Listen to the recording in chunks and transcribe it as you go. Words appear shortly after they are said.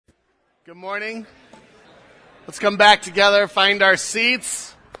Good morning. Let's come back together, find our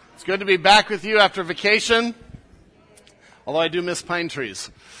seats. It's good to be back with you after vacation. Although I do miss pine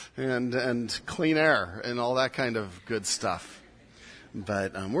trees and clean air and all that kind of good stuff.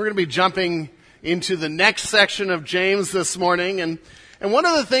 But we're going to be jumping into the next section of James this morning. And one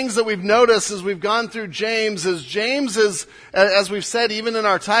of the things that we've noticed as we've gone through James is, as we've said even in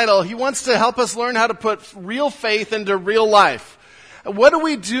our title, he wants to help us learn how to put real faith into real life. What do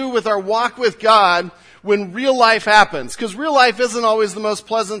we do with our walk with God when real life happens? Because real life isn't always the most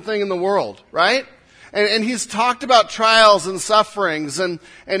pleasant thing in the world, right? And he's talked about trials and sufferings. And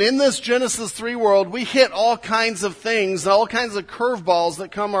in this Genesis 3 world, we hit all kinds of things, all kinds of curveballs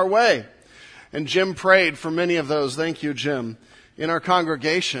that come our way. And Jim prayed for many of those. Thank you, Jim, in our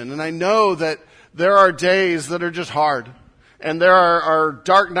congregation. And I know that there are days that are just hard. And there are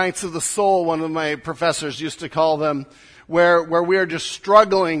dark nights of the soul, one of my professors used to call them, where we are just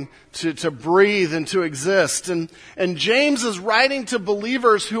struggling to breathe and to exist. And James is writing to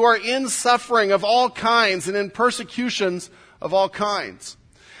believers who are in suffering of all kinds and in persecutions of all kinds.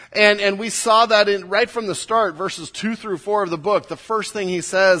 And we saw that right from the start, verses 2 through 4 of the book. The first thing he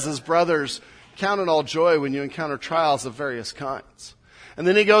says is, brothers, count it all joy when you encounter trials of various kinds. And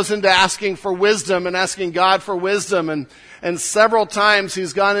then he goes into asking for wisdom and asking God for wisdom. And several times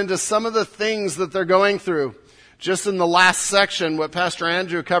he's gone into some of the things that they're going through. Just in the last section, what Pastor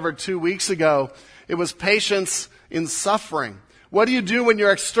Andrew covered 2 weeks ago, it was patience in suffering. What do you do when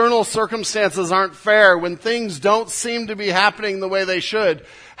your external circumstances aren't fair, when things don't seem to be happening the way they should?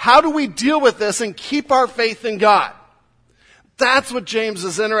 How do we deal with this and keep our faith in God? That's what James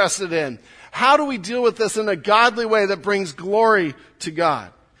is interested in. How do we deal with this in a godly way that brings glory to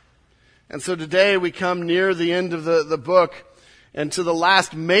God? And so today we come near the end of the book. And to the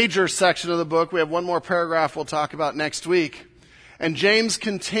last major section of the book, we have one more paragraph we'll talk about next week. And James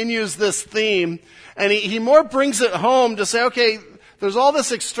continues this theme, and he more brings it home to say, okay, there's all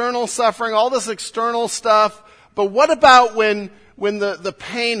this external suffering, all this external stuff, but what about when the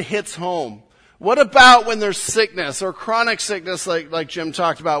pain hits home? What about when there's sickness or chronic sickness like Jim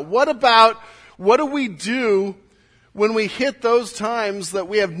talked about? What do we do when we hit those times that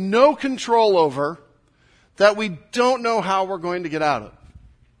we have no control over, that we don't know how we're going to get out of?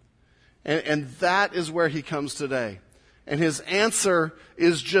 And that is where he comes today. And his answer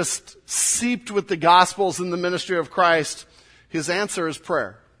is just seeped with the Gospels and the ministry of Christ. His answer is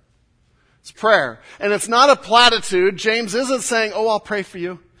prayer. It's prayer. And it's not a platitude. James isn't saying, oh, I'll pray for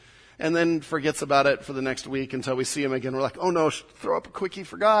you, and then forgets about it for the next week until we see him again. We're like, oh no, throw up a quickie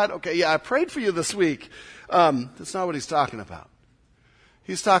for God. Okay, yeah, I prayed for you this week. That's not what he's talking about.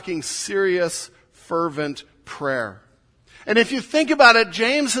 He's talking serious, fervent prayer. And if you think about it,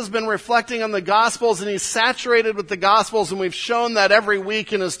 James has been reflecting on the Gospels, and he's saturated with the Gospels, and we've shown that every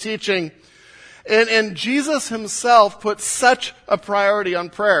week in his teaching. And Jesus himself put such a priority on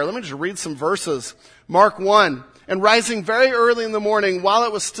prayer. Let me just read some verses. Mark 1, and rising very early in the morning, while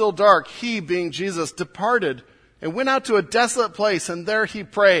it was still dark, he, being Jesus, departed and went out to a desolate place, and there he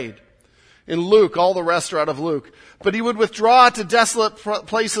prayed. In Luke, all the rest are out of Luke. But he would withdraw to desolate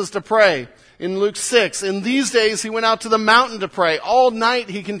places to pray. In Luke 6, in these days he went out to the mountain to pray. All night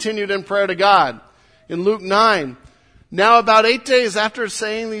he continued in prayer to God. In Luke 9, now about 8 days after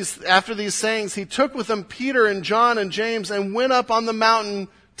these sayings, he took with him Peter and John and James and went up on the mountain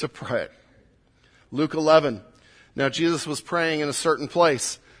to pray. Luke 11, now Jesus was praying in a certain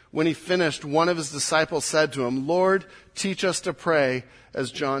place. When he finished, one of his disciples said to him, Lord, teach us to pray as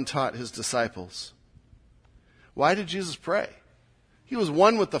John taught his disciples. Why did Jesus pray? He was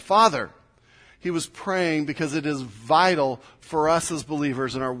one with the Father. He was praying because it is vital for us as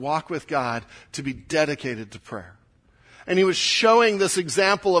believers in our walk with God to be dedicated to prayer. And he was showing this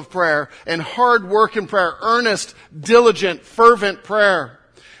example of prayer and hard work in prayer, earnest, diligent, fervent prayer.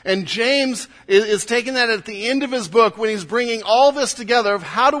 And James is taking that at the end of his book when he's bringing all this together of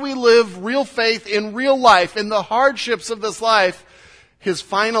how do we live real faith in real life, in the hardships of this life. His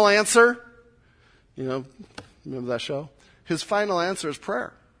final answer, remember that show? His final answer is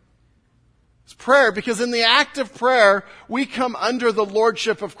prayer. It's prayer, because in the act of prayer, we come under the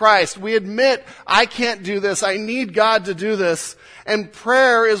lordship of Christ. We admit, I can't do this. I need God to do this. And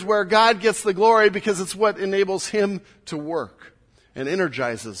prayer is where God gets the glory, because it's what enables him to work and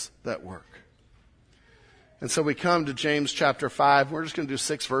energizes that work. And so we come to James chapter 5. We're just going to do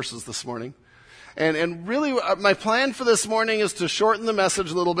 6 verses this morning. And really, my plan for this morning is to shorten the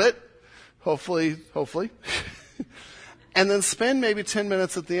message a little bit. Hopefully. And then spend maybe 10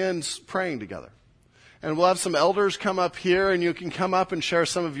 minutes at the end praying together. And we'll have some elders come up here, and you can come up and share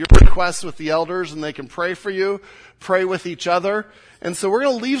some of your requests with the elders, and they can pray for you, pray with each other. And so we're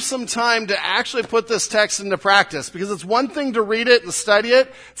going to leave some time to actually put this text into practice, because it's one thing to read it and study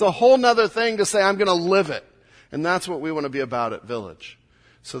it. It's a whole nother thing to say, I'm going to live it. And that's what we want to be about at Village.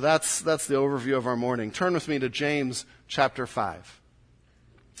 So that's the overview of our morning. Turn with me to James chapter 5.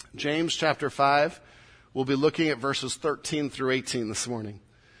 James chapter 5. We'll be looking at verses 13 through 18 this morning.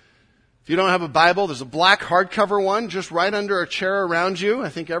 If you don't have a Bible, there's a black hardcover one just right under a chair around you. I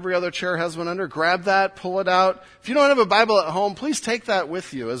think every other chair has one under. Grab that, pull it out. If you don't have a Bible at home, please take that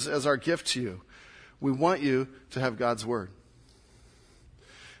with you as our gift to you. We want you to have God's Word.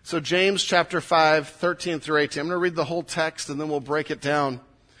 So James chapter 5, 13 through 18. I'm going to read the whole text and then we'll break it down.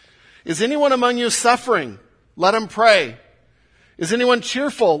 Is anyone among you suffering? Let him pray. Is anyone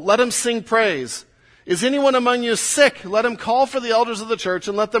cheerful? Let him sing praise. Is anyone among you sick? Let him call for the elders of the church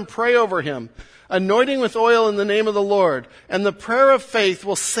and let them pray over him, anointing with oil in the name of the Lord. And the prayer of faith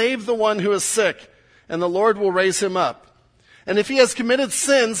will save the one who is sick, and the Lord will raise him up. And if he has committed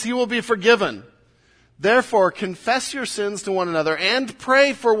sins, he will be forgiven. Therefore, confess your sins to one another and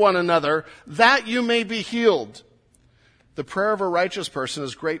pray for one another that you may be healed. The prayer of a righteous person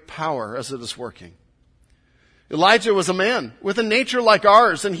has great power as it is working. Elijah was a man with a nature like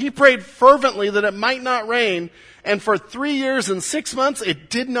ours, and he prayed fervently that it might not rain, and for 3 years and 6 months it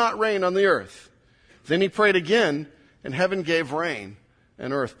did not rain on the earth. Then he prayed again, and heaven gave rain,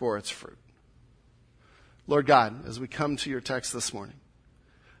 and earth bore its fruit. Lord God, as we come to your text this morning,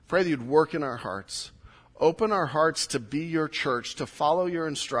 pray that you'd work in our hearts. Open our hearts to be your church, to follow your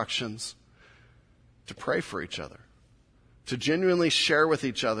instructions, to pray for each other, to genuinely share with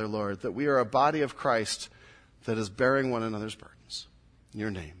each other, Lord, that we are a body of Christ that is bearing one another's burdens. In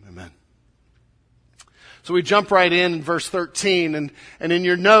your name, amen. So we jump right in verse 13, and in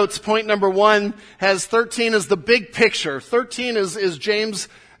your notes, point number 1 has 13 as the big picture. 13 is James'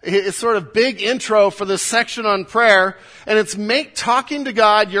 his sort of big intro for this section on prayer, and it's make talking to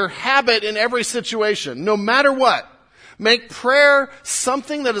God your habit in every situation, no matter what. Make prayer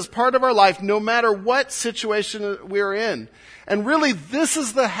something that is part of our life, no matter what situation we're in. And really, this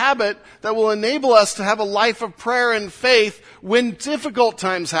is the habit that will enable us to have a life of prayer and faith when difficult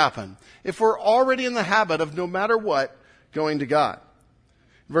times happen. If we're already in the habit of, no matter what, going to God.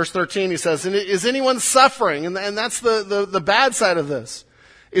 Verse 13, he says, is anyone suffering? And that's the bad side of this.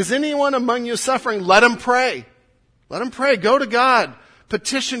 Is anyone among you suffering? Let him pray. Let him pray. Go to God.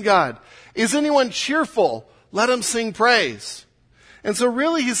 Petition God. Is anyone cheerful? Let him sing praise. And so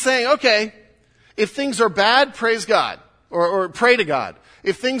really he's saying, okay, if things are bad, praise God. Or pray to God.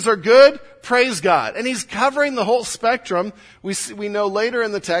 If things are good, praise God. And he's covering the whole spectrum. We know later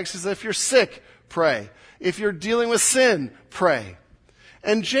in the text, he says, if you're sick, pray. If you're dealing with sin, pray.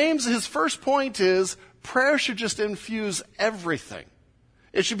 And James, his first point is, prayer should just infuse everything.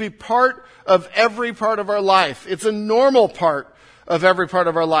 It should be part of every part of our life. It's a normal part of every part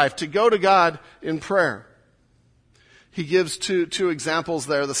of our life to go to God in prayer. He gives two examples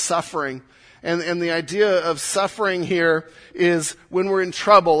there, the suffering. And the idea of suffering here is when we're in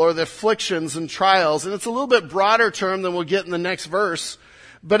trouble or the afflictions and trials. And it's a little bit broader term than we'll get in the next verse.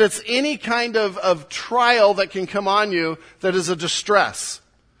 But it's any kind of trial that can come on you that is a distress.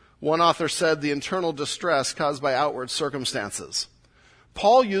 One author said the internal distress caused by outward circumstances.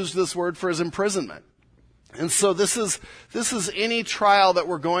 Paul used this word for his imprisonment. And so this is any trial that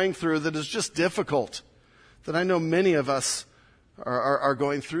we're going through that is just difficult, that I know many of us are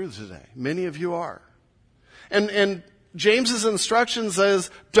going through today. Many of you are. And James's instructions is,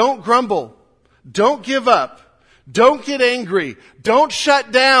 don't grumble. Don't give up. Don't get angry. Don't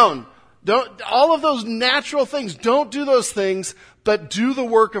shut down. All of those natural things. Don't do those things, but do the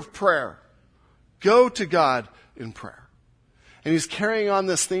work of prayer. Go to God in prayer. And he's carrying on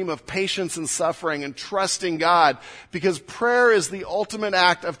this theme of patience and suffering and trusting God, because prayer is the ultimate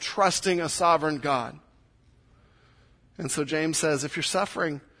act of trusting a sovereign God. And so James says, if you're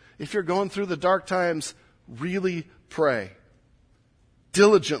suffering, if you're going through the dark times, really pray.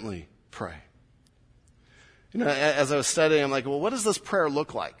 Diligently pray. You know, as I was studying, I'm like, well, what does this prayer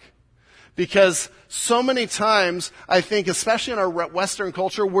look like? Because so many times, I think, especially in our Western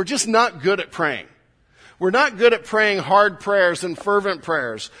culture, we're just not good at praying. We're not good at praying hard prayers and fervent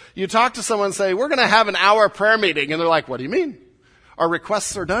prayers. You talk to someone and say, we're going to have an hour prayer meeting. And they're like, what do you mean? Our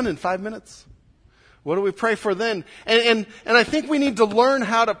requests are done in 5 minutes. What do we pray for then? And I think we need to learn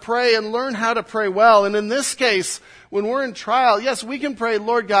how to pray and learn how to pray well. And in this case, when we're in trial, yes, we can pray,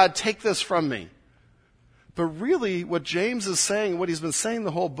 Lord God, take this from me. But really, what James is saying, what he's been saying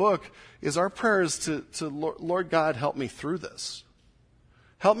the whole book, is our prayer is to Lord God, help me through this.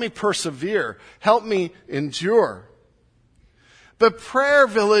 Help me persevere. Help me endure. But prayer,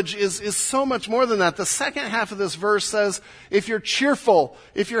 Village, is so much more than that. The second half of this verse says, if you're cheerful,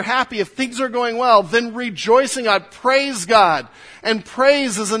 if you're happy, if things are going well, then rejoice in God. Praise God. And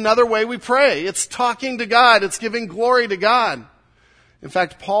praise is another way we pray. It's talking to God. It's giving glory to God. In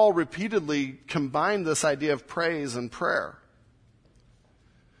fact, Paul repeatedly combined this idea of praise and prayer.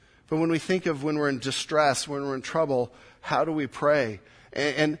 But when we think of when we're in distress, when we're in trouble, how do we pray?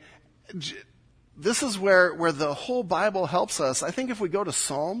 And this is where the whole Bible helps us. I think if we go to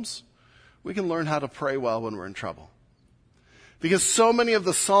Psalms, we can learn how to pray well when we're in trouble. Because so many of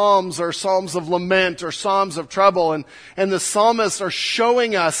the Psalms are Psalms of lament or Psalms of trouble. And the psalmists are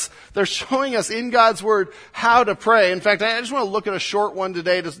showing us in God's Word how to pray. In fact, I just want to look at a short one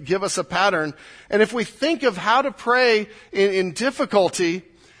today to give us a pattern. And if we think of how to pray in difficulty,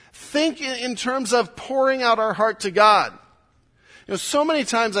 think in terms of pouring out our heart to God. You know, so many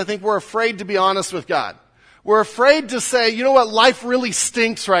times I think we're afraid to be honest with God. We're afraid to say, you know what, life really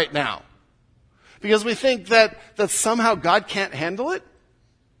stinks right now. Because we think that somehow God can't handle it.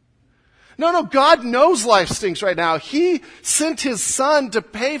 No, God knows life stinks right now. He sent His Son to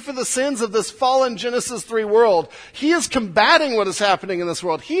pay for the sins of this fallen Genesis 3 world. He is combating what is happening in this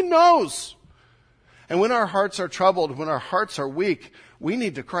world. He knows. And when our hearts are troubled, when our hearts are weak, we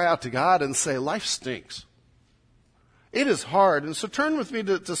need to cry out to God and say, life stinks. It is hard. And so turn with me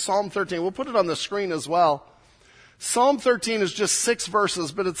to Psalm 13. We'll put it on the screen as well. Psalm 13 is just 6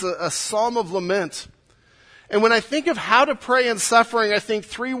 verses, but it's a psalm of lament. And when I think of how to pray in suffering, I think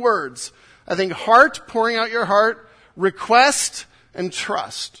 3 words. I think heart, pouring out your heart, request, and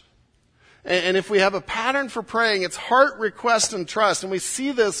trust. And if we have a pattern for praying, it's heart, request, and trust. And we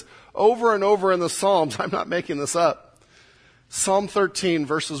see this over and over in the Psalms. I'm not making this up. Psalm 13,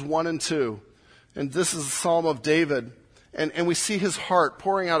 verses 1 and 2. And this is the Psalm of David. And we see his heart,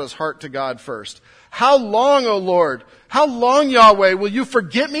 pouring out his heart to God first. How long, O Lord? How long, Yahweh, will you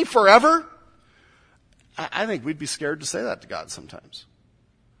forget me forever? I think we'd be scared to say that to God sometimes.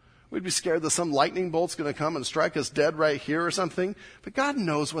 We'd be scared that some lightning bolt's going to come and strike us dead right here or something. But God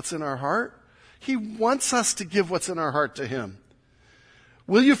knows what's in our heart. He wants us to give what's in our heart to Him.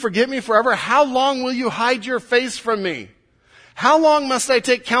 Will you forget me forever? How long will you hide your face from me? How long must I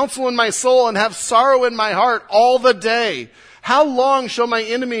take counsel in my soul and have sorrow in my heart all the day? How long shall my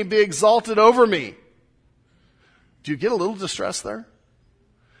enemy be exalted over me? Do you get a little distressed there?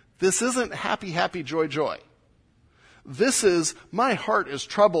 This isn't happy, happy, joy, joy. This is, my heart is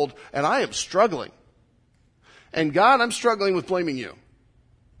troubled and I am struggling. And God, I'm struggling with blaming you.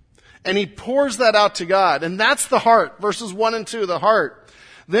 And he pours that out to God. And that's the heart. Verses 1 and 2, the heart.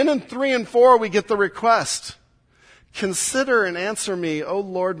 Then in 3 and 4, we get the request. Consider and answer me, O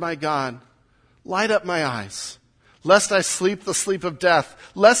Lord my God. Light up my eyes, lest I sleep the sleep of death,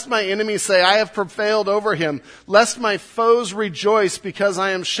 lest my enemies say, I have prevailed over him, lest my foes rejoice because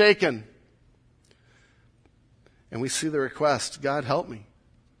I am shaken. And we see the request, God, help me.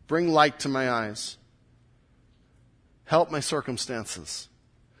 Bring light to my eyes. Help my circumstances.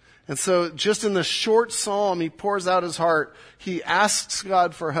 And so just in the short psalm, he pours out his heart. He asks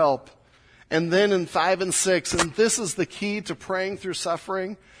God for help. And then in 5 and 6, and this is the key to praying through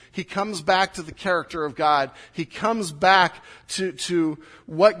suffering, he comes back to the character of God. He comes back to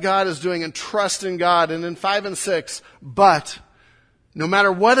what God is doing and trust in God. And in 5 and 6, but, no matter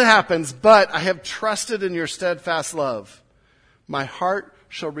what happens, but I have trusted in your steadfast love. My heart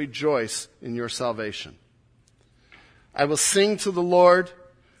shall rejoice in your salvation. I will sing to the Lord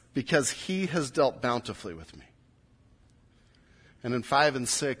because he has dealt bountifully with me. And in 5 and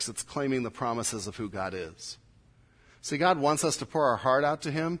 6, it's claiming the promises of who God is. See, God wants us to pour our heart out to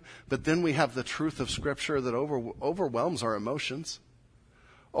him, but then we have the truth of Scripture that overwhelms our emotions,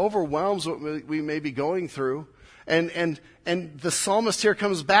 overwhelms what we may be going through. And the psalmist here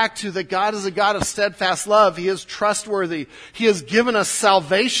comes back to that God is a God of steadfast love. He is trustworthy. He has given us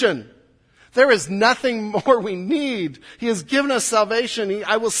salvation. There is nothing more we need. He has given us salvation.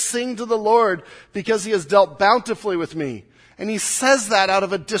 I will sing to the Lord because he has dealt bountifully with me. And he says that out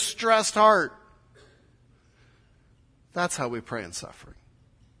of a distressed heart. That's how we pray in suffering.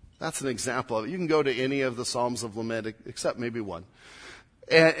 That's an example of it. You can go to any of the Psalms of Lament, except maybe one,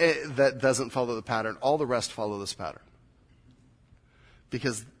 that doesn't follow the pattern. All the rest follow this pattern.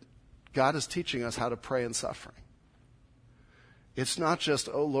 Because God is teaching us how to pray in suffering. It's not just,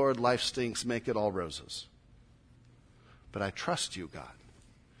 oh Lord, life stinks, make it all roses. But I trust you, God,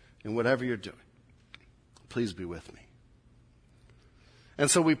 in whatever you're doing. Please be with me. And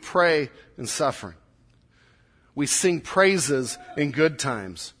so we pray in suffering. We sing praises in good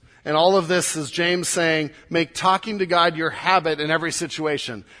times. And all of this is James saying, make talking to God your habit in every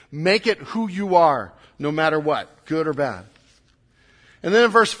situation. Make it who you are, no matter what, good or bad. And then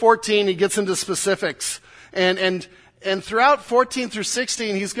in verse 14, he gets into specifics. And throughout 14 through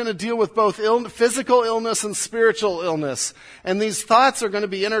 16, he's going to deal with both physical illness and spiritual illness. And these thoughts are going to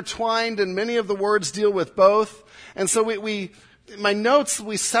be intertwined, and many of the words deal with both. And so my notes,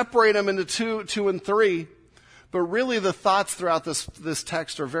 we separate them into 2 and 3. But really the thoughts throughout this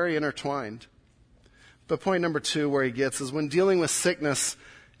text are very intertwined. But point number 2 where he gets is when dealing with sickness,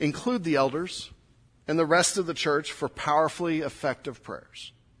 include the elders and the rest of the church for powerfully effective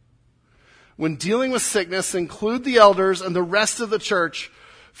prayers. When dealing with sickness, include the elders and the rest of the church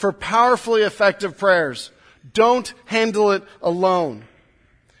for powerfully effective prayers. Don't handle it alone.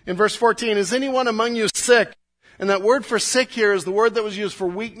 In verse 14, is anyone among you sick? And that word for sick here is the word that was used for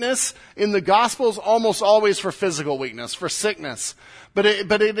weakness in the Gospels, almost always for physical weakness, for sickness. But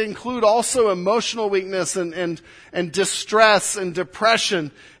it include also emotional weakness and distress and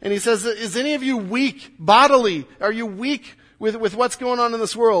depression. And he says, is any of you weak bodily? Are you weak with what's going on in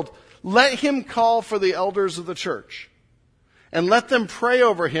this world? Let him call for the elders of the church. And let them pray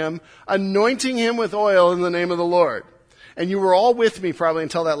over him, anointing him with oil in the name of the Lord. And you were all with me probably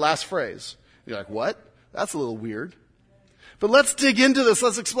until that last phrase. You're like, what? That's a little weird. But let's dig into this.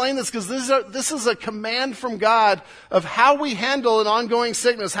 Let's explain this, because this is a command from God of how we handle an ongoing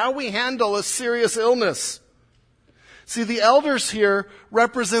sickness, how we handle a serious illness. See, the elders here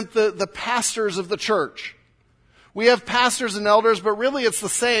represent the pastors of the church. We have pastors and elders, but really it's the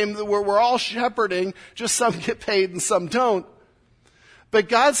same. We're all shepherding, just some get paid and some don't. But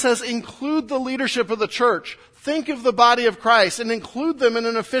God says include the leadership of the church. Think of the body of Christ and include them in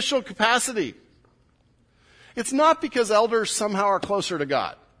an official capacity. It's not because elders somehow are closer to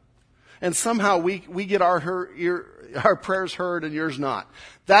God. And somehow we get our prayers heard and yours not.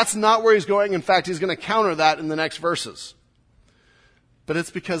 That's not where he's going. In fact, he's going to counter that in the next verses. But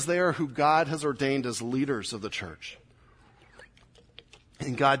it's because they are who God has ordained as leaders of the church.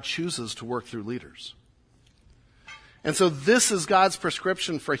 And God chooses to work through leaders. And so this is God's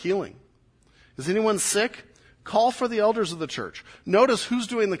prescription for healing. Is anyone sick? Call for the elders of the church. Notice who's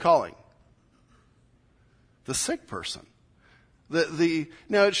doing the calling. The sick person.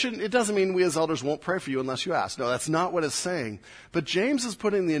 Now it doesn't mean we as elders won't pray for you unless you ask. No, that's not what it's saying. But James is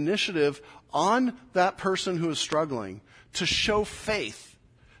putting the initiative on that person who is struggling to show faith,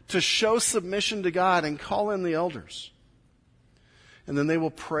 to show submission to God and call in the elders. And then they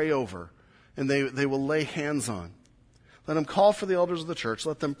will pray over and they will lay hands on. Let them call for the elders of the church.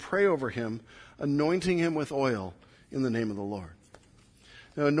 Let them pray over him, anointing him with oil in the name of the Lord.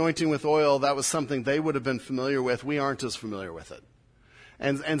 Now, anointing with oil, that was something they would have been familiar with. We aren't as familiar with it.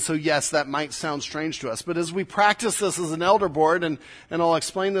 And so, yes, that might sound strange to us. But as we practice this as an elder board, and I'll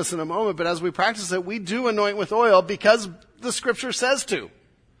explain this in a moment, but as we practice it, we do anoint with oil because the Scripture says to.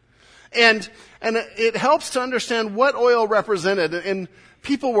 And it helps to understand what oil represented. And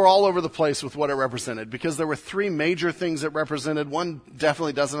people were all over the place with what it represented because there were 3 major things it represented. One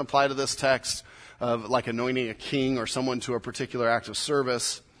definitely doesn't apply to this text, of like anointing a king or someone to a particular act of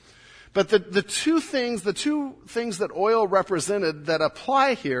service. But the two things that oil represented that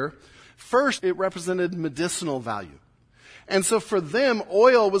apply here, first, it represented medicinal value. And so for them,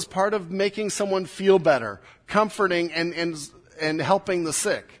 oil was part of making someone feel better, comforting and helping the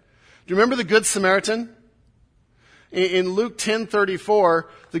sick. Do you remember the Good Samaritan? In Luke 10:34,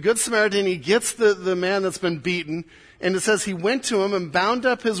 the Good Samaritan, he gets the man that's been beaten, and it says he went to him and bound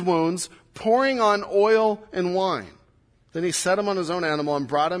up his wounds, pouring on oil and wine. Then he set him on his own animal and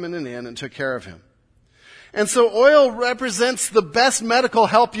brought him in an inn and took care of him. And so oil represents the best medical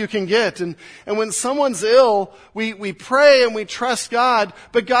help you can get. And when someone's ill, we pray and we trust God,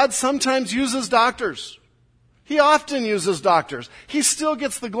 but God sometimes uses doctors. He often uses doctors. He still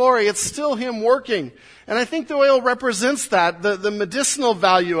gets the glory. It's still him working. And I think the oil represents that, the medicinal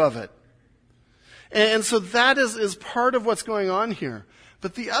value of it. And so that is part of what's going on here.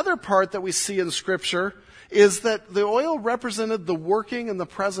 But the other part that we see in Scripture is that the oil represented the working and the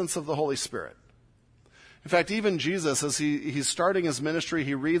presence of the Holy Spirit. In fact, even Jesus, as he's starting his ministry,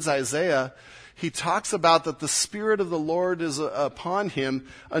 he reads Isaiah. He talks about that the Spirit of the Lord is upon him,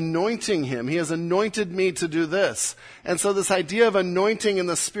 anointing him. He has anointed me to do this. And so this idea of anointing and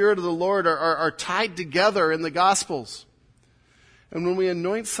the Spirit of the Lord are tied together in the Gospels. And when we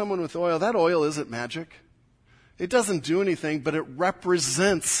anoint someone with oil, that oil isn't magic. It doesn't do anything, but it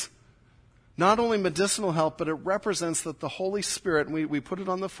represents not only medicinal help, but it represents that the Holy Spirit, and we put it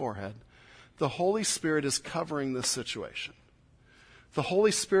on the forehead, the Holy Spirit is covering this situation. The Holy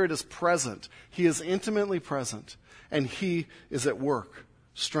Spirit is present. He is intimately present, and He is at work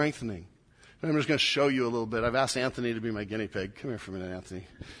strengthening. And I'm just going to show you a little bit. I've asked Anthony to be my guinea pig. Come here for a minute, Anthony.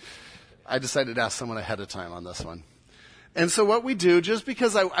 I decided to ask someone ahead of time on this one. And so what we do, just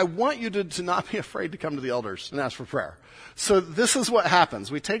because I want you to not be afraid to come to the elders and ask for prayer. So this is what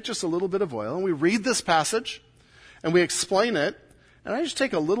happens. We take just a little bit of oil and we read this passage and we explain it. And I just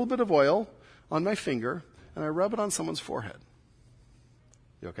take a little bit of oil on my finger and I rub it on someone's forehead.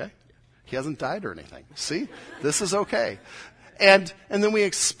 You okay? He hasn't died or anything. See? This is okay. And then we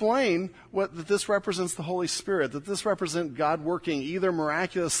explain that this represents the Holy Spirit, that this represents God working either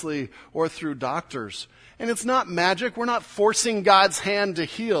miraculously or through doctors. And it's not magic. We're not forcing God's hand to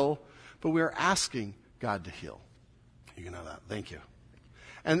heal, but we are asking God to heal. You can have that. Thank you.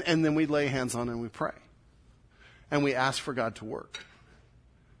 And then we lay hands on and we pray. And we ask for God to work.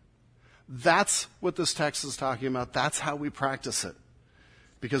 That's what this text is talking about. That's how we practice it.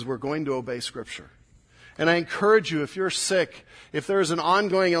 Because we're going to obey Scripture. And I encourage you, if you're sick, if there is an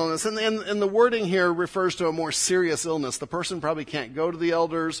ongoing illness, and the wording here refers to a more serious illness. The person probably can't go to the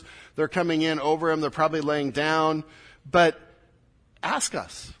elders. They're coming in over him. They're probably laying down. But ask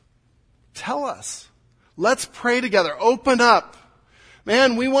us. Tell us. Let's pray together. Open up.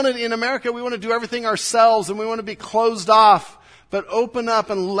 Man, in America, we want to do everything ourselves and we want to be closed off. But open up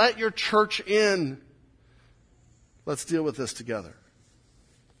and let your church in. Let's deal with this together.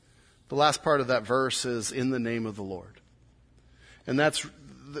 The last part of that verse is in the name of the Lord. And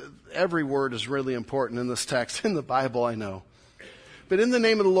every word is really important in this text, in the Bible, I know. But in the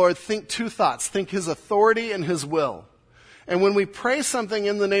name of the Lord, think two thoughts. Think His authority and His will. And when we pray something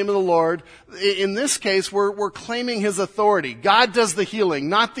in the name of the Lord, in this case, we're claiming His authority. God does the healing,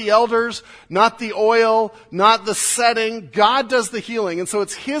 not the elders, not the oil, not the setting. God does the healing. And so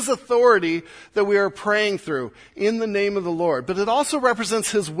it's His authority that we are praying through in the name of the Lord. But it also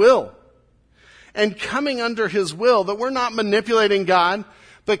represents His will. And coming under His will, that we're not manipulating God,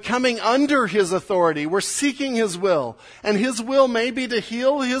 but coming under His authority. We're seeking His will. And His will may be to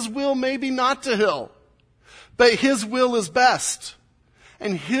heal, His will may be not to heal. But His will is best.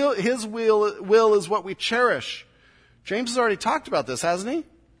 And His will is what we cherish. James has already talked about this, hasn't he?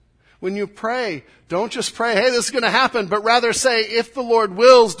 When you pray, don't just pray, hey, this is going to happen, but rather say, if the Lord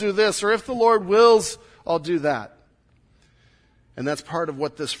wills, do this, or if the Lord wills, I'll do that. And that's part of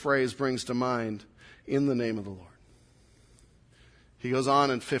what this phrase brings to mind, in the name of the Lord. He goes on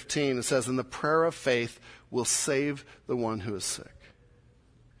in 15, it says, and the prayer of faith will save the one who is sick.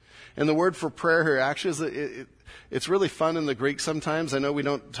 And the word for prayer here actually it's really fun in the Greek sometimes. I know we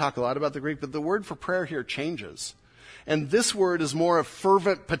don't talk a lot about the Greek, but the word for prayer here changes. And this word is more of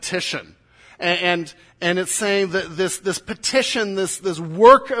fervent petition. And it's saying that this petition, this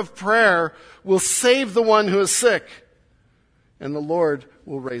work of prayer will save the one who is sick. And the Lord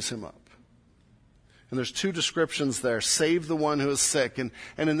will raise him up. And there's two descriptions there. Save the one who is sick. And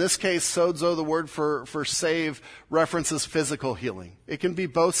in this case, sozo, the word for save, references physical healing. It can be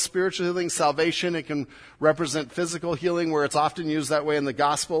both spiritual healing, salvation. It can represent physical healing, where it's often used that way in the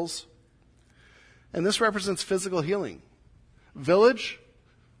Gospels. And this represents physical healing. Village,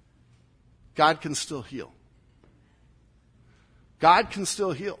 God can still heal. God can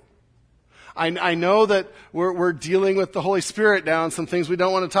still heal. I know that we're dealing with the Holy Spirit now and some things we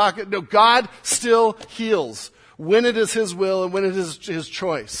don't want to talk. No, God still heals when it is His will and when it is His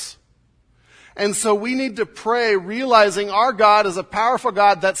choice. And so we need to pray realizing our God is a powerful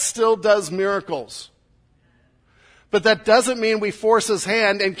God that still does miracles. But that doesn't mean we force His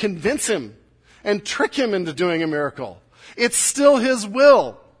hand and convince Him and trick Him into doing a miracle. It's still His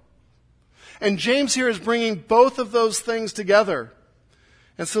will. And James here is bringing both of those things together.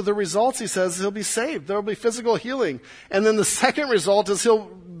 And so the results, he says, he'll be saved. There will be physical healing. And then the second result is the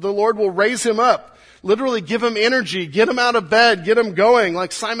Lord will raise him up. Literally give him energy, get him out of bed, get him going,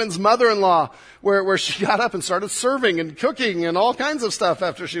 like Simon's mother-in-law, where she got up and started serving and cooking and all kinds of stuff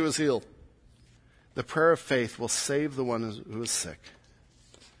after she was healed. The prayer of faith will save the one who is sick,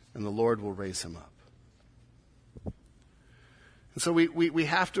 and the Lord will raise him up. And so we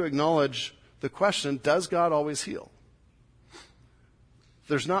have to acknowledge the question, does God always heal?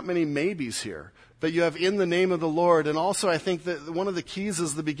 There's not many maybes here, but you have in the name of the Lord. And also I think that one of the keys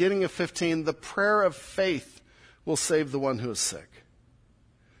is the beginning of 15, the prayer of faith will save the one who is sick.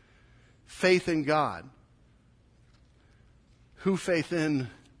 Faith in God. Who faith in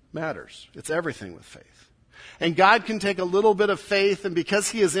matters. It's everything with faith. And God can take a little bit of faith, and because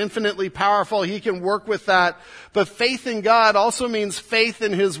He is infinitely powerful, He can work with that. But faith in God also means faith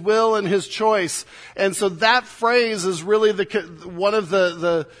in His will and His choice. And so that phrase is really one of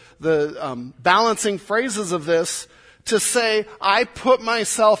the balancing phrases of this, to say, I put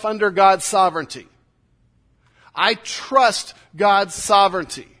myself under God's sovereignty. I trust God's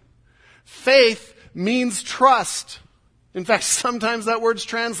sovereignty. Faith means trust. In fact, sometimes that word's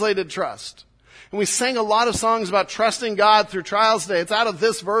translated trust. And we sang a lot of songs about trusting God through trials today. It's out of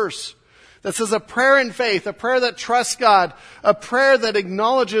this verse that says a prayer in faith, a prayer that trusts God, a prayer that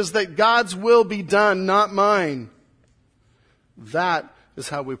acknowledges that God's will be done, not mine. That is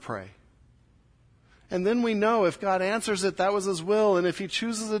how we pray. And then we know if God answers it, that was His will. And if He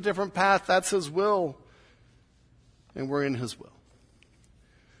chooses a different path, that's His will. And we're in His will.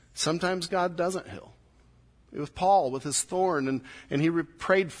 Sometimes God doesn't heal. With Paul, with his thorn, and he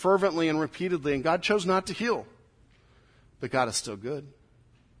prayed fervently and repeatedly, and God chose not to heal. But God is still good.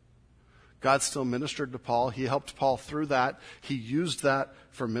 God still ministered to Paul. He helped Paul through that. He used that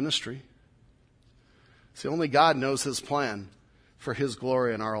for ministry. See, only God knows His plan for His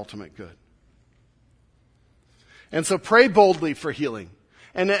glory and our ultimate good. And so pray boldly for healing.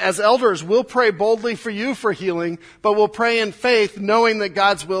 And as elders, we'll pray boldly for you for healing, but we'll pray in faith knowing that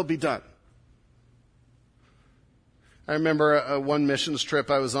God's will be done. I remember one missions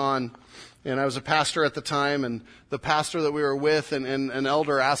trip I was on, and I was a pastor at the time, and the pastor that we were with and an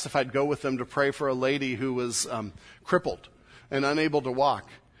elder asked if I'd go with them to pray for a lady who was crippled and unable to walk.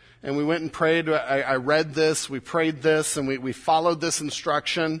 And we went and prayed. I read this, we prayed this, and we followed this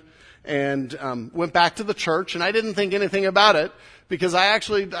instruction and went back to the church. And I didn't think anything about it because I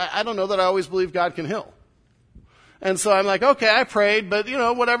don't know that I always believe God can heal. And so I'm like, okay, I prayed, but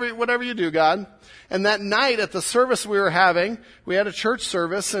whatever you do, God. And that night at the service we were having, we had a church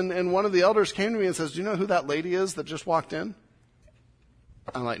service, and one of the elders came to me and says, do you know who that lady is that just walked in?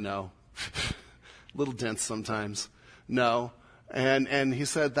 I'm like, no. A little dense sometimes. No. And he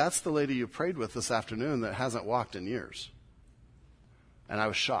said, that's the lady you prayed with this afternoon that hasn't walked in years. And I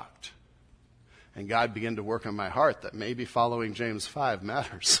was shocked. And God began to work on my heart that maybe following James 5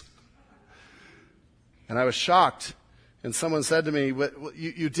 matters. And I was shocked. And someone said to me,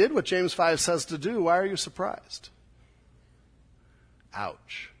 you did what James 5 says to do. Why are you surprised?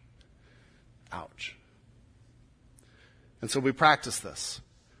 Ouch. Ouch. And so we practice this.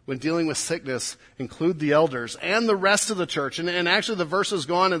 When dealing with sickness, include the elders and the rest of the church. And actually the verses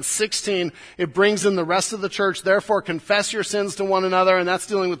go on in 16. It brings in the rest of the church. Therefore, confess your sins to one another. And that's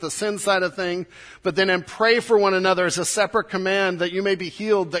dealing with the sin side of thing. But then and pray for one another as a separate command that you may be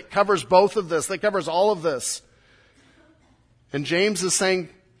healed. That covers both of this. That covers all of this. And James is saying,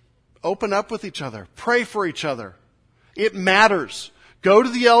 open up with each other. Pray for each other. It matters. Go to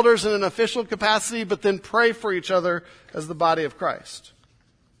the elders in an official capacity, but then pray for each other as the body of Christ.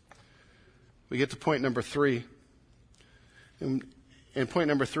 We get to point number 3. And point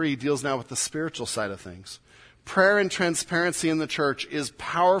number 3 deals now with the spiritual side of things. Prayer and transparency in the church is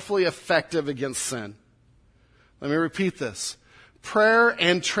powerfully effective against sin. Let me repeat this. Prayer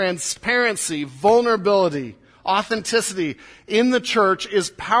and transparency, vulnerability, authenticity in the church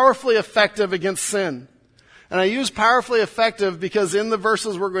is powerfully effective against sin. And I use powerfully effective because in the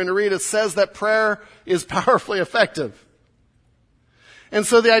verses we're going to read, it says that prayer is powerfully effective. And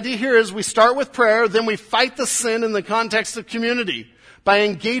so the idea here is we start with prayer, then we fight the sin in the context of community by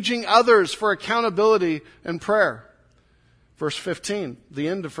engaging others for accountability and prayer. Verse 15, the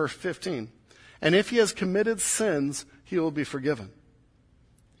end of verse 15. And if he has committed sins, he will be forgiven.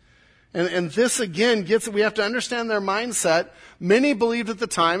 And this again we have to understand their mindset. Many believed at the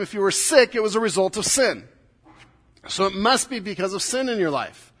time if you were sick, it was a result of sin. So it must be because of sin in your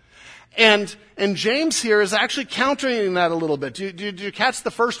life. And James here is actually countering that a little bit. Do you catch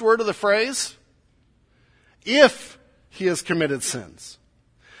the first word of the phrase? If he has committed sins.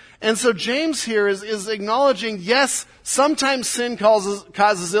 And so James here is acknowledging, yes, sometimes sin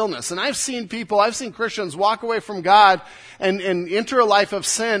causes illness. And I've seen Christians walk away from God and enter a life of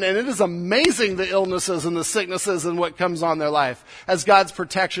sin. And it is amazing the illnesses and the sicknesses and what comes on their life as God's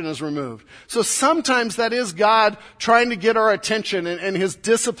protection is removed. So sometimes that is God trying to get our attention and his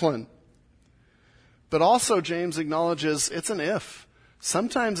discipline. But also James acknowledges it's an if.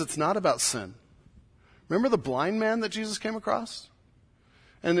 Sometimes it's not about sin. Remember the blind man that Jesus came across?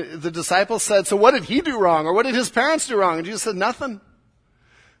 And the disciples said, so what did he do wrong? Or what did his parents do wrong? And Jesus said, nothing.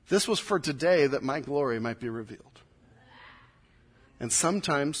 This was for today that my glory might be revealed. And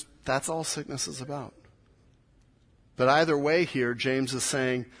sometimes that's all sickness is about. But either way here, James is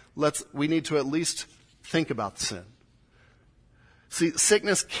saying, we need to at least think about sin. See,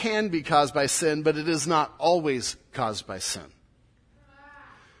 sickness can be caused by sin, but it is not always caused by sin.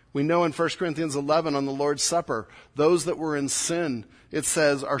 We know in 1 Corinthians 11 on the Lord's Supper, those that were in sin, it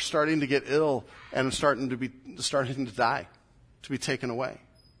says, are starting to get ill and starting to die, to be taken away.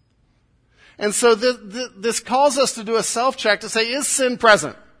 And so this calls us to do a self-check to say, is sin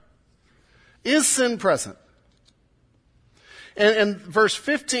present? Is sin present? And verse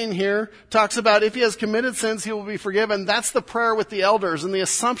 15 here talks about if he has committed sins, he will be forgiven. That's the prayer with the elders. And the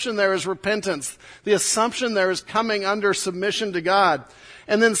assumption there is repentance. The assumption there is coming under submission to God.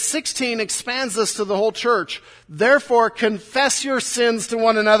 And then 16 expands this to the whole church. Therefore, confess your sins to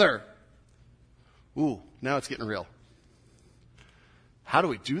one another. Ooh, now it's getting real. How do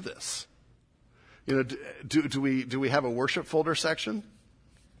we do this? Do we have a worship folder section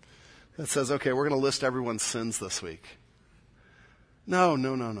that says, okay, we're going to list everyone's sins this week? No.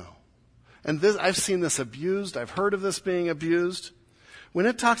 And I've seen this abused. I've heard of this being abused. When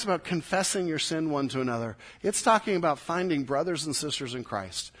it talks about confessing your sin one to another, it's talking about finding brothers and sisters in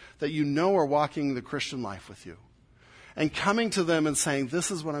Christ that you know are walking the Christian life with you and coming to them and saying,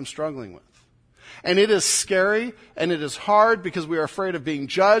 this is what I'm struggling with. And it is scary and it is hard because we are afraid of being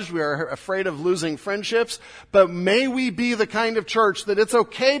judged. We are afraid of losing friendships. But may we be the kind of church that it's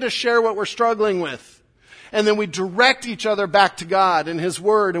okay to share what we're struggling with. And then we direct each other back to God and His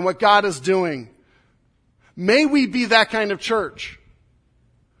Word and what God is doing. May we be that kind of church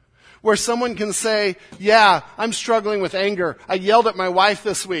where someone can say, yeah, I'm struggling with anger. I yelled at my wife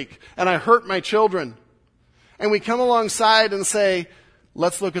this week and I hurt my children. And we come alongside and say,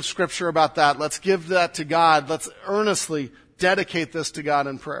 let's look at Scripture about that. Let's give that to God. Let's earnestly dedicate this to God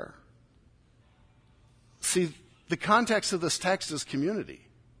in prayer. See, the context of this text is community.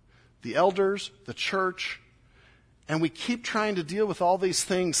 The elders, the church, and we keep trying to deal with all these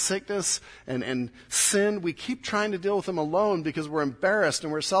things, sickness and sin. We keep trying to deal with them alone because we're embarrassed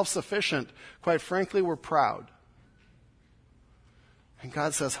and we're self-sufficient. Quite frankly, we're proud. And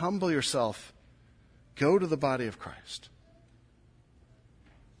God says, humble yourself. Go to the body of Christ.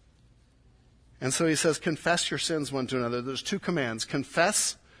 And so he says, confess your sins one to another. There's two commands.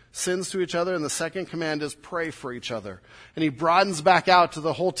 Confess sins to each other, and the second command is pray for each other. And he broadens back out to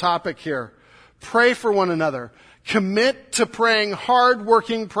the whole topic here. Pray for one another. Commit to praying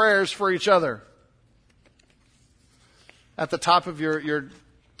hard-working prayers for each other. At the top of your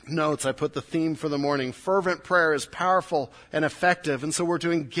notes, I put the theme for the morning. Fervent prayer is powerful and effective, and so we're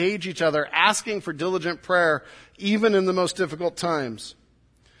to engage each other, asking for diligent prayer, even in the most difficult times.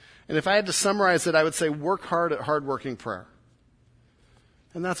 And if I had to summarize it, I would say work hard at hard-working prayer.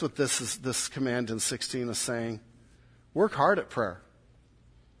 And that's what this command in 16 is saying. Work hard at prayer.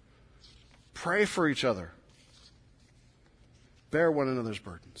 Pray for each other. Bear one another's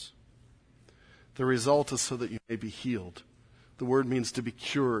burdens. The result is so that you may be healed. The word means to be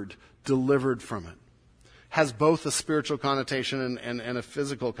cured, delivered from it. Has both a spiritual connotation and a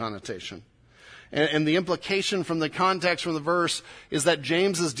physical connotation. And the implication from the context from the verse is that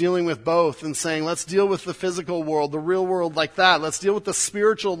James is dealing with both and saying, let's deal with the physical world, the real world like that. Let's deal with the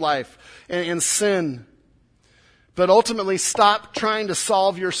spiritual life and sin. But ultimately, stop trying to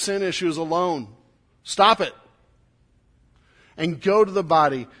solve your sin issues alone. Stop it. And go to the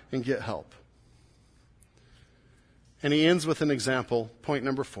body and get help. And he ends with an example, point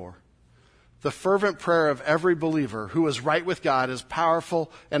number 4. The fervent prayer of every believer who is right with God is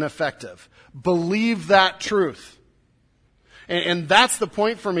powerful and effective. Believe that truth. And that's the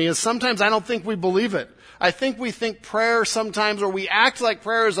point for me, is sometimes I don't think we believe it. I think we think prayer sometimes, or we act like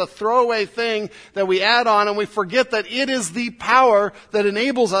prayer is a throwaway thing that we add on, and we forget that it is the power that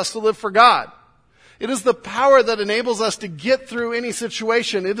enables us to live for God. It is the power that enables us to get through any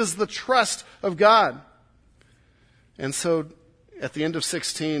situation. It is the trust of God. And so at the end of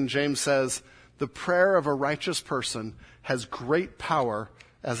 16, James says, the prayer of a righteous person has great power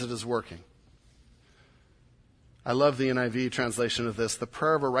as it is working. I love the NIV translation of this. The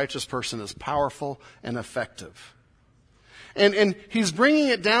prayer of a righteous person is powerful and effective. And he's bringing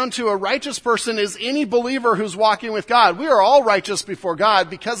it down to a righteous person is any believer who's walking with God. We are all righteous before God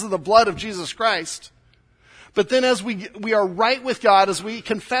because of the blood of Jesus Christ. But then as we are right with God, as we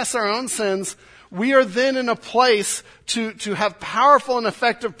confess our own sins, we are then in a place to have powerful and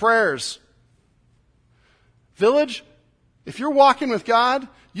effective prayers. Village, if you're walking with God,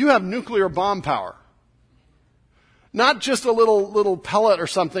 you have nuclear bomb power. Not just a little pellet or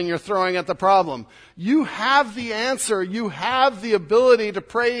something you're throwing at the problem. You have the answer. You have the ability to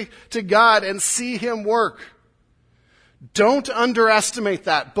pray to God and see Him work. Don't underestimate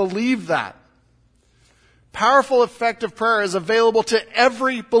that. Believe that. Powerful, effective prayer is available to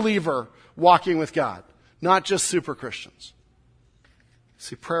every believer walking with God, not just super Christians.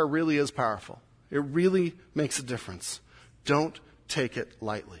 See, prayer really is powerful. It really makes a difference. Don't take it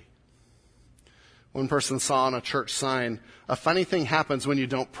lightly. One person saw on a church sign, a funny thing happens when you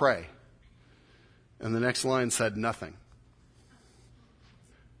don't pray. And the next line said nothing.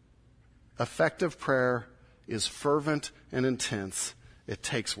 Effective prayer is fervent and intense. It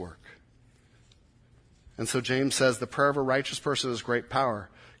takes work. And so James says the prayer of a righteous person has great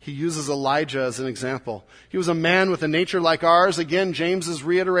power. He uses Elijah as an example. He was a man with a nature like ours. Again, James is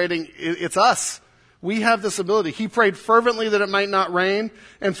reiterating, it's us. We have this ability. He prayed fervently that it might not rain,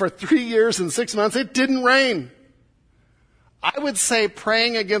 and for 3 years and 6 months, it didn't rain. I would say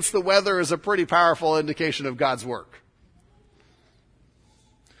praying against the weather is a pretty powerful indication of God's work.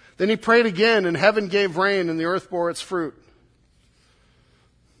 Then he prayed again, and heaven gave rain, and the earth bore its fruit.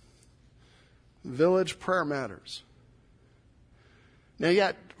 Village prayer matters. Now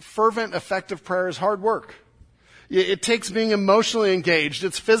yet, fervent, effective prayer is hard work. It takes being emotionally engaged.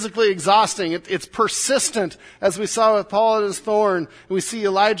 It's physically exhausting. It's persistent, as we saw with Paul and his thorn, and we see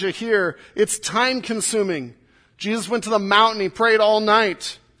Elijah here. It's time-consuming. Jesus went to the mountain. He prayed all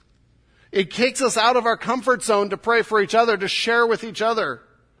night. It takes us out of our comfort zone to pray for each other, to share with each other.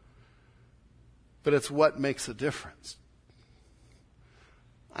 But it's what makes a difference.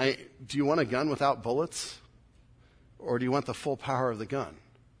 Do you want a gun without bullets? Or do you want the full power of the gun?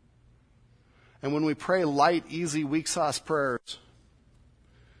 And when we pray light, easy, weak sauce prayers,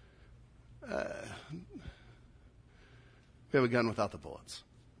 we have a gun without the bullets.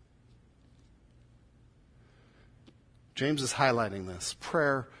 James is highlighting this.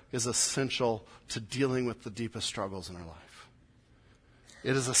 Prayer is essential to dealing with the deepest struggles in our life.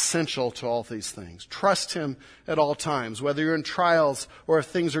 It is essential to all these things. Trust him at all times, whether you're in trials or if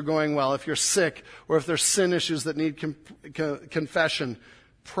things are going well, if you're sick or if there's sin issues that need confession.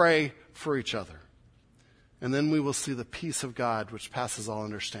 Pray for each other. And then we will see the peace of God, which passes all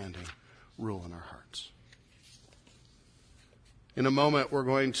understanding, rule in our hearts. In a moment, we're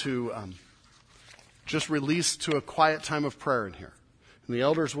going to just release to a quiet time of prayer in here. And the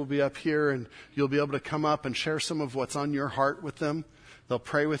elders will be up here, and you'll be able to come up and share some of what's on your heart with them. They'll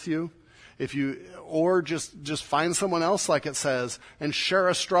pray with you. Or just find someone else, like it says, and share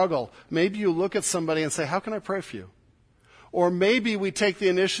a struggle. Maybe you look at somebody and say, how can I pray for you? Or maybe we take the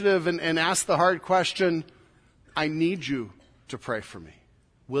initiative and ask the hard question, I need you to pray for me.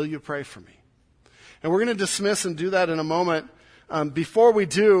 Will you pray for me? And we're going to dismiss and do that in a moment. Before we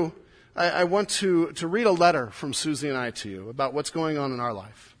do, I want to read a letter from Susie and I to you about what's going on in our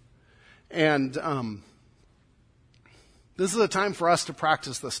life. And this is a time for us to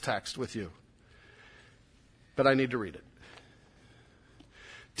practice this text with you. But I need to read it.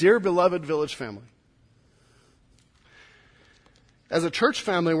 Dear beloved Village family, as a church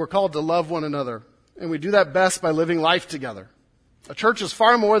family, we're called to love one another, and we do that best by living life together. A church is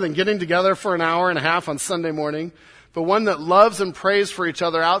far more than getting together for an hour and a half on Sunday morning, but one that loves and prays for each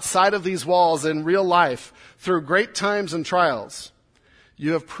other outside of these walls in real life through great times and trials.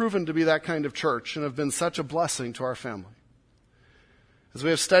 You have proven to be that kind of church and have been such a blessing to our family. As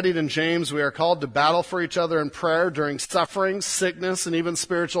we have studied in James, we are called to battle for each other in prayer during suffering, sickness, and even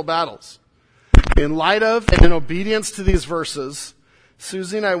spiritual battles. In light of and in obedience to these verses,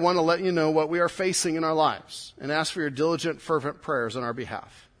 Susie and I want to let you know what we are facing in our lives and ask for your diligent, fervent prayers on our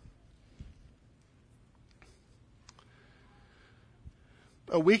behalf.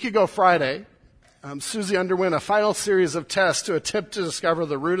 A week ago Friday, Susie underwent a final series of tests to attempt to discover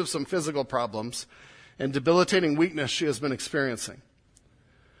the root of some physical problems and debilitating weakness she has been experiencing.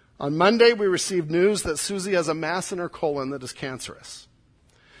 On Monday, we received news that Susie has a mass in her colon that is cancerous.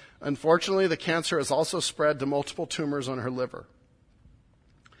 Unfortunately, the cancer has also spread to multiple tumors on her liver.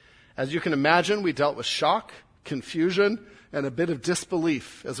 As you can imagine, we dealt with shock, confusion, and a bit of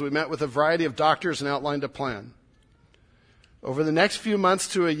disbelief as we met with a variety of doctors and outlined a plan. Over the next few months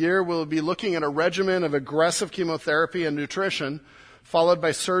to a year, we'll be looking at a regimen of aggressive chemotherapy and nutrition, followed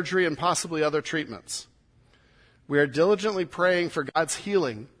by surgery and possibly other treatments. We are diligently praying for God's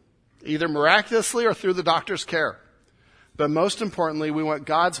healing, either miraculously or through the doctor's care. But most importantly, we want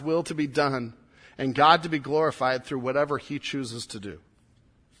God's will to be done and God to be glorified through whatever he chooses to do.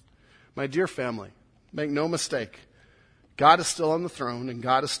 My dear family, make no mistake, God is still on the throne and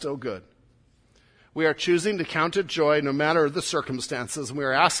God is still good. We are choosing to count it joy no matter the circumstances, and we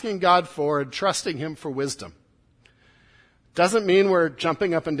are asking God for and trusting him for wisdom. Doesn't mean we're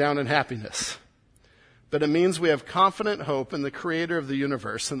jumping up and down in happiness, but it means we have confident hope in the creator of the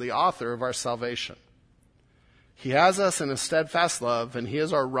universe and the author of our salvation. He has us in his steadfast love, and he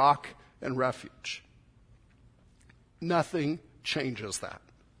is our rock and refuge. Nothing changes that.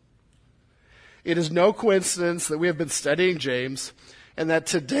 It is no coincidence that we have been studying James and that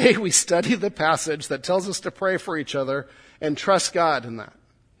today we study the passage that tells us to pray for each other and trust God in that.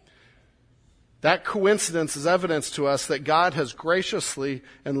 That coincidence is evidence to us that God has graciously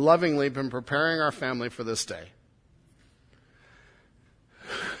and lovingly been preparing our family for this day.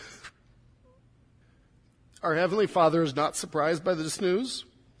 Our Heavenly Father is not surprised by this news.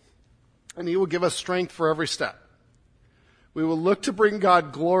 and he will give us strength for every step. We will look to bring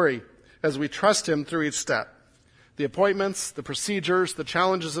God glory as we trust him through each step. The appointments, the procedures, the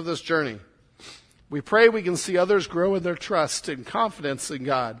challenges of this journey. We pray we can see others grow in their trust and confidence in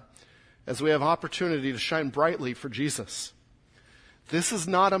God as we have opportunity to shine brightly for Jesus. This is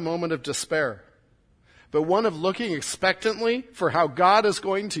not a moment of despair, but one of looking expectantly for how God is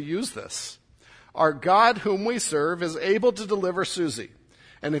going to use this. Our God whom we serve is able to deliver Susie,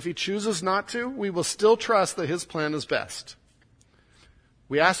 and if he chooses not to, we will still trust that his plan is best.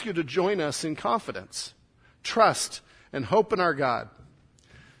 We ask you to join us in confidence, trust, and hope in our God.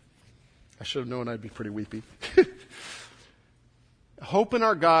 I should have known I'd be pretty weepy. Hope in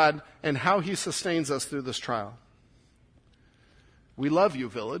our God and how he sustains us through this trial. We love you,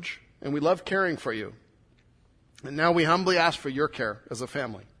 Village, and we love caring for you. And now we humbly ask for your care as a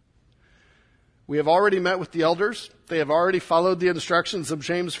family. We have already met with the elders. They have already followed the instructions of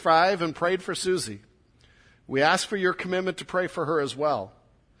James 5 and prayed for Susie. We ask for your commitment to pray for her as well.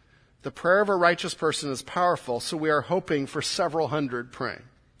 The prayer of a righteous person is powerful, so we are hoping for several hundred praying,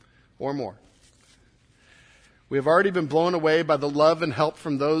 or more. We have already been blown away by the love and help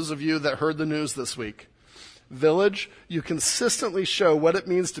from those of you that heard the news this week. Village, you consistently show what it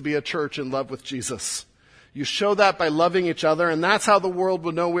means to be a church in love with Jesus. You show that by loving each other, and that's how the world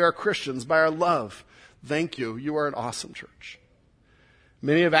will know we are Christians, by our love. Thank you. You are an awesome church.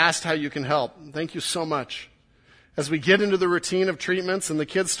 Many have asked how you can help. Thank you so much. As we get into the routine of treatments and the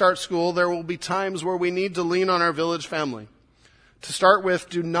kids start school, there will be times where we need to lean on our Village family. To start with,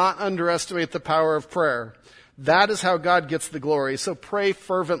 do not underestimate the power of prayer. That is how God gets the glory, so pray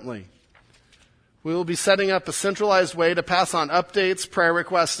fervently. We will be setting up a centralized way to pass on updates, prayer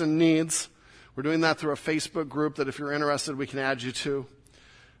requests, and needs. We're doing that through a Facebook group that if you're interested, we can add you to.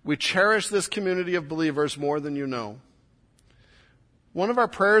 We cherish this community of believers more than you know. One of our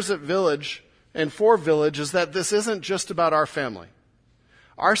prayers at Village and for Village is that this isn't just about our family.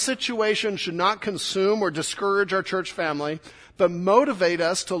 Our situation should not consume or discourage our church family, but motivate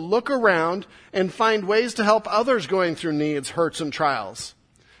us to look around and find ways to help others going through needs, hurts, and trials.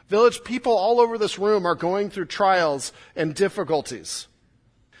 Village people all over this room are going through trials and difficulties.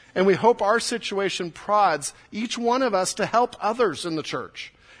 And we hope our situation prods each one of us to help others in the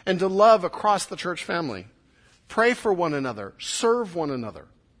church and to love across the church family. Pray for one another. Serve one another.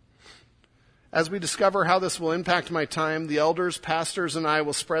 As we discover how this will impact my time, the elders, pastors, and I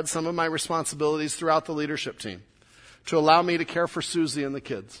will spread some of my responsibilities throughout the leadership team to allow me to care for Susie and the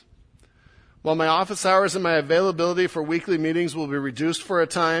kids. While my office hours and my availability for weekly meetings will be reduced for a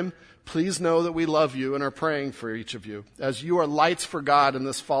time, please know that we love you and are praying for each of you, as you are lights for God in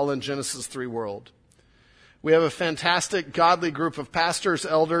this fallen Genesis 3 world. We have a fantastic, godly group of pastors,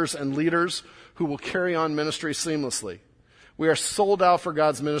 elders, and leaders who will carry on ministry seamlessly. We are sold out for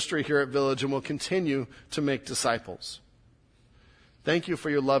God's ministry here at Village and will continue to make disciples. Thank you for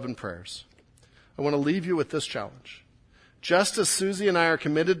your love and prayers. I want to leave you with this challenge. Just as Susie and I are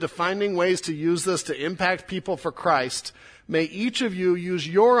committed to finding ways to use this to impact people for Christ, may each of you use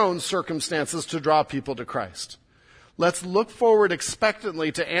your own circumstances to draw people to Christ. Let's look forward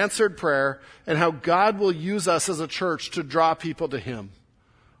expectantly to answered prayer and how God will use us as a church to draw people to him.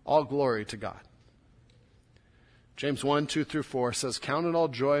 All glory to God. James 1:2-4 says, "Count it all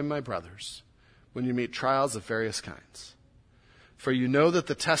joy, my brothers, when you meet trials of various kinds. For you know that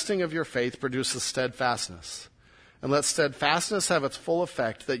the testing of your faith produces steadfastness. And let steadfastness have its full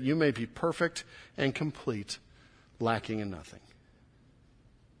effect, that you may be perfect and complete, lacking in nothing."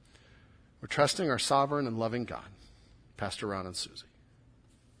 We're trusting our sovereign and loving God, Pastor Ron and Susie.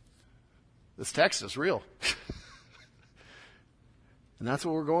 This text is real. And that's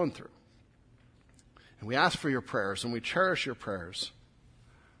what we're going through. And we ask for your prayers, and we cherish your prayers.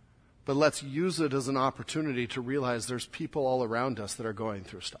 But let's use it as an opportunity to realize there's people all around us that are going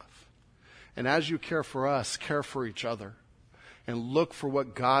through stuff. And as you care for us, care for each other. And look for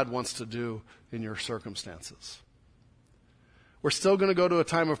what God wants to do in your circumstances. We're still going to go to a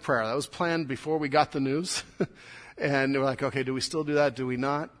time of prayer. That was planned before we got the news. And we're like, okay, do we still do that? Do we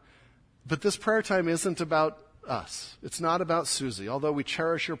not? But this prayer time isn't about us. It's not about Susie, although we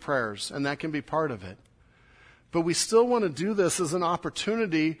cherish your prayers, and that can be part of it. But we still want to do this as an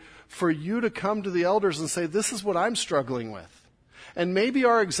opportunity for you to come to the elders and say, this is what I'm struggling with. And maybe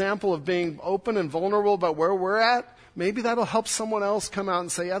our example of being open and vulnerable about where we're at, maybe that'll help someone else come out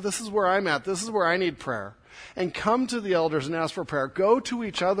and say, yeah, this is where I'm at. This is where I need prayer. And come to the elders and ask for prayer. Go to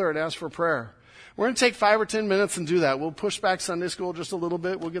each other and ask for prayer. We're going to take 5 or 10 minutes and do that. We'll push back Sunday school just a little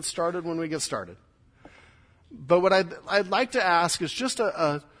bit. We'll get started when we get started. But what I'd like to ask is just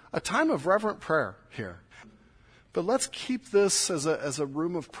a time of reverent prayer here. But let's keep this as a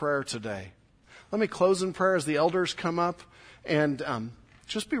room of prayer today. Let me close in prayer as the elders come up, and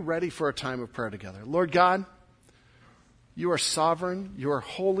just be ready for a time of prayer together. Lord God, you are sovereign, you are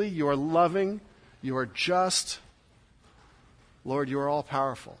holy, you are loving, you are just. Lord, you are all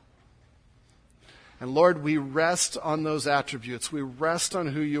powerful. And Lord, we rest on those attributes. We rest on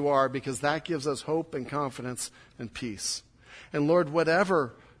who you are, because that gives us hope and confidence and peace. And Lord,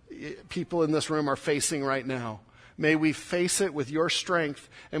 whatever people in this room are facing right now, may we face it with your strength,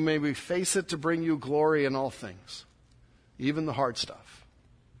 and may we face it to bring you glory in all things, even the hard stuff.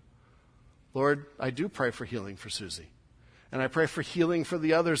 Lord, I do pray for healing for Susie. And I pray for healing for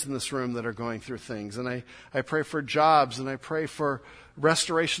the others in this room that are going through things. And I pray for jobs, and I pray for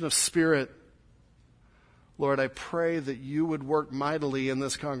restoration of spirit. Lord, I pray that you would work mightily in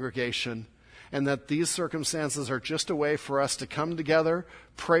this congregation, and that these circumstances are just a way for us to come together,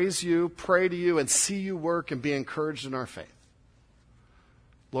 praise you, pray to you, and see you work and be encouraged in our faith.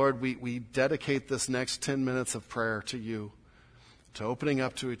 Lord, we dedicate this next 10 minutes of prayer to you, to opening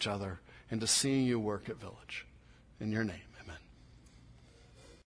up to each other, and to seeing you work at Village. In your name.